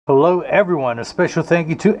Hello everyone, a special thank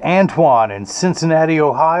you to Antwan in Cincinnati,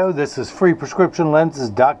 Ohio. This is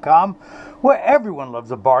freeprescriptionlenses.com, where everyone loves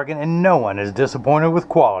a bargain and no one is disappointed with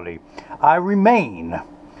quality. I remain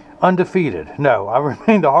undefeated. No, I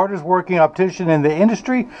remain the hardest working optician in the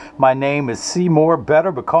industry. My name is C More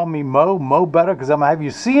Better, but call me Mo Better, because I'm going to have you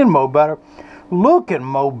seeing Mo Better, looking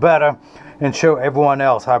Mo Better, and show everyone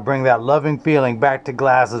else how I bring that loving feeling back to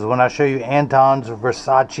glasses when I show you Antwan's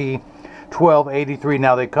Versace 1283.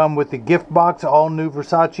 Now they come with the gift box. All new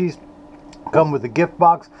Versace's come with the gift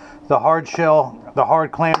box, the hard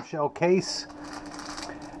clamshell case,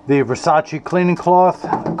 the Versace cleaning cloth,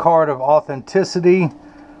 card of authenticity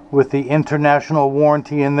with the international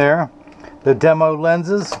warranty in there, the demo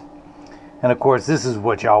lenses, and of course this is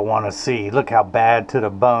what y'all want to see. Look how bad to the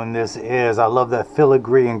bone this is. I love that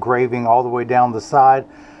filigree engraving all the way down the side.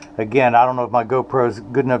 Again, I don't know if my GoPro is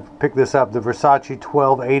good enough to pick this up. The Versace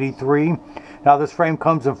 1283. Now this frame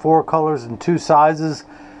comes in 4 colors and 2 sizes.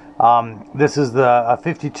 This is a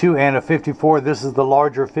 52 and a 54. This is the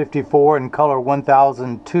larger 54 in color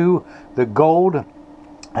 1002, the gold.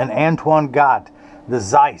 And Antwan got the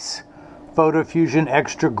Zeiss PhotoFusion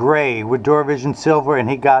Extra Gray with Duravision silver, and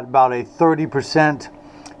he got about a 30%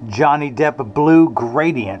 Johnny Depp blue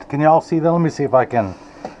gradient. Can you all see that? Let me see if I can.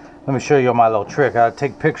 Let me show you my little trick. I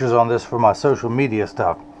take pictures on this for my social media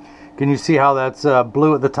stuff. Can you see how that's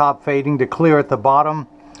blue at the top fading to clear at the bottom?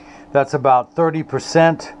 That's about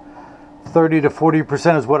 30%. 30 to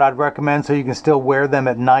 40% is what I'd recommend, so you can still wear them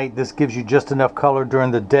at night. This gives you just enough color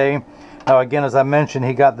during the day. Now again, as I mentioned,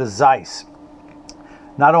 he got the Zeiss.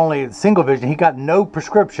 Not only single vision, he got no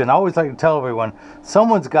prescription. I always like to tell everyone,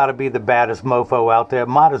 someone's got to be the baddest mofo out there. It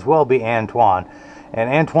might as well be Antwan. And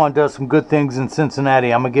Antwan does some good things in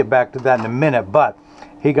Cincinnati. I'm going to get back to that in a minute. But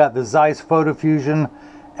he got the Zeiss PhotoFusion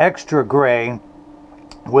Extra Gray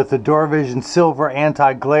with the Duravision Silver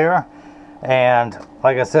Anti-Glare. And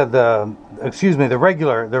like I said, the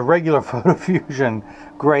regular PhotoFusion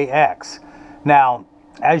Gray X. Now,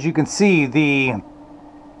 as you can see, it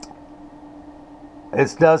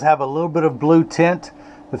does have a little bit of blue tint.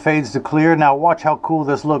 The fades to clear. Now watch how cool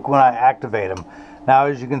this looks when I activate them. Now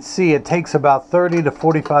as you can see, it takes about 30 to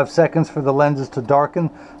 45 seconds for the lenses to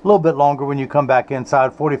darken. A little bit longer when you come back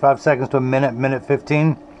inside, 45 seconds to a minute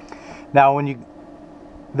 15. Now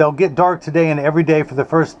they'll get dark today and every day for the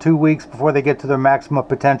first 2 weeks before they get to their maximum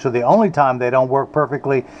potential. The only time they don't work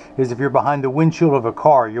perfectly is if you're behind the windshield of a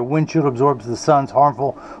car. Your windshield absorbs the sun's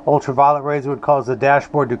harmful ultraviolet rays. It would cause the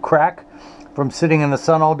dashboard to crack from sitting in the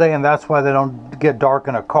sun all day, and that's why they don't get dark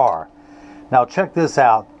in a car. Now check this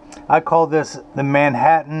out. I call this the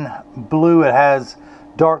Manhattan blue. It has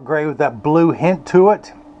dark gray with that blue hint to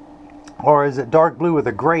it. Or is it dark blue with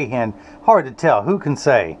a gray hint? Hard to tell. Who can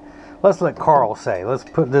say? Let's let Carl say. Let's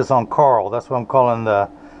put this on Carl. That's what I'm calling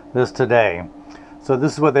this today. So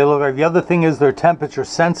this is what they look like. The other thing is they're temperature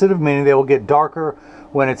sensitive, meaning they will get darker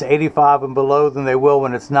when it's 85 and below than they will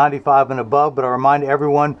when it's 95 and above. But I remind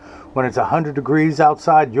everyone, when it's 100 degrees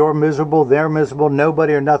outside, you're miserable, they're miserable.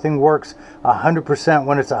 Nobody or nothing works 100%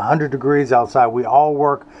 when it's 100 degrees outside. We all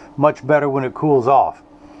work much better when it cools off.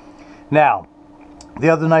 Now, the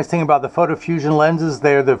other nice thing about the PhotoFusion lenses,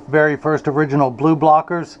 they're the very first original blue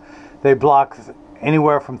blockers. They block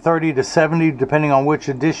anywhere from 30 to 70, depending on which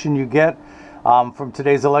edition you get, from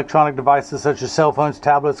today's electronic devices such as cell phones,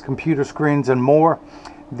 tablets, computer screens, and more.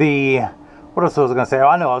 What else was I going to say? Oh,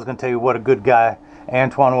 I know I was going to tell you what a good guy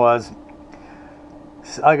Antwan was.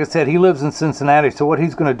 Like I said, he lives in Cincinnati, so what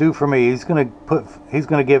he's going to do for me, he's going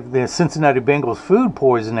to give the Cincinnati Bengals food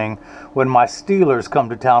poisoning when my Steelers come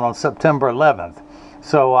to town on September 11th.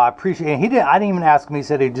 So I appreciate it. I didn't even ask him. He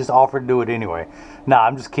said he just offered to do it anyway. Nah,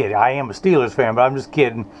 I'm just kidding. I am a Steelers fan, but I'm just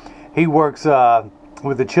kidding. He works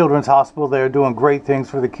with the Children's Hospital. They're doing great things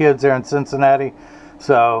for the kids there in Cincinnati.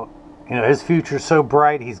 So, you know, his future's so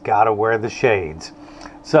bright, he's got to wear the shades.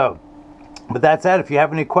 So, but that's that. If you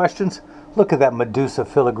have any questions, look at that Medusa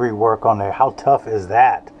filigree work on there. How tough is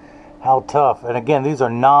that? How tough. And again, these are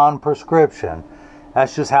non-prescription.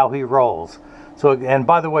 That's just how he rolls. So, and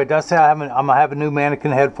by the way, did I say I'm going to have a new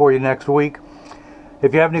mannequin head for you next week?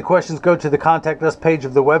 If you have any questions, go to the contact us page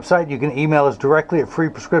of the website. You can email us directly at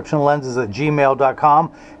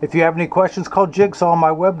freeprescriptionlenses@gmail.com. If you have any questions, call Jigsaw,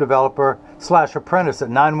 my web developer /apprentice at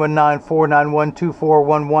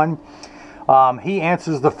 919-491-2411. He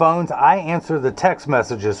answers the phones. I answer the text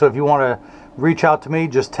messages. So if you want to reach out to me,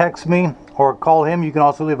 just text me or call him. You can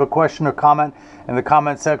also leave a question or comment in the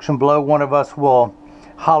comment section below. One of us will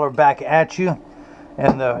holler back at you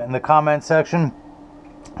in the comment section.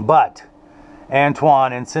 But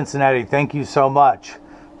Antwan in Cincinnati, thank you so much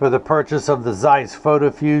for the purchase of the Zeiss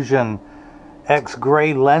PhotoFusion X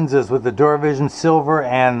gray lenses with the Duravision silver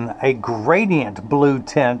and a gradient blue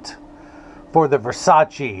tint for the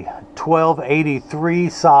Versace 1283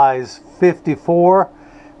 size 54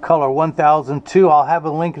 color 1002. I'll have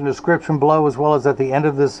a link in the description below as well as at the end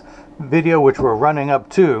of this video, which we're running up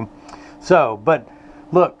to. So, but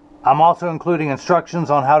look, I'm also including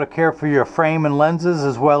instructions on how to care for your frame and lenses,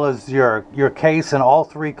 as well as your case and all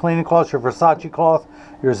three cleaning cloths, your Versace cloth,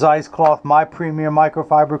 your Zeiss cloth, my premium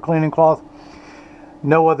microfiber cleaning cloth.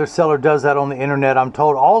 No other seller does that on the internet, I'm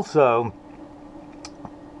told. Also,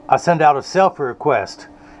 I send out a selfie request.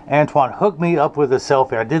 Antwan, hook me up with a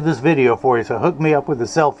selfie. I did this video for you, so hook me up with a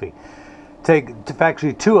selfie. Take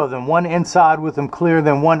actually two of them, one inside with them clear,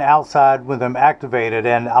 then one outside with them activated.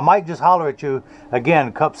 And I might just holler at you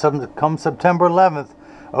again come September 11th,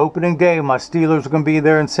 opening day. My Steelers are going to be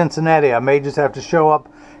there in Cincinnati. I may just have to show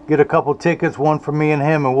up, get a couple tickets, one for me and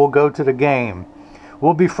him, and we'll go to the game.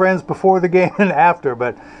 We'll be friends before the game and after,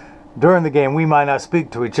 but during the game we might not speak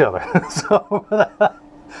to each other. So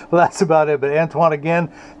well, that's about it. But Antwan,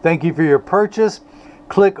 again, thank you for your purchase.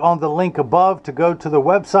 Click on the link above to go to the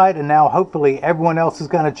website, and now hopefully everyone else has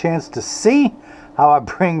got a chance to see how I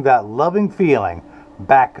bring that loving feeling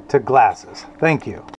back to glasses. Thank you.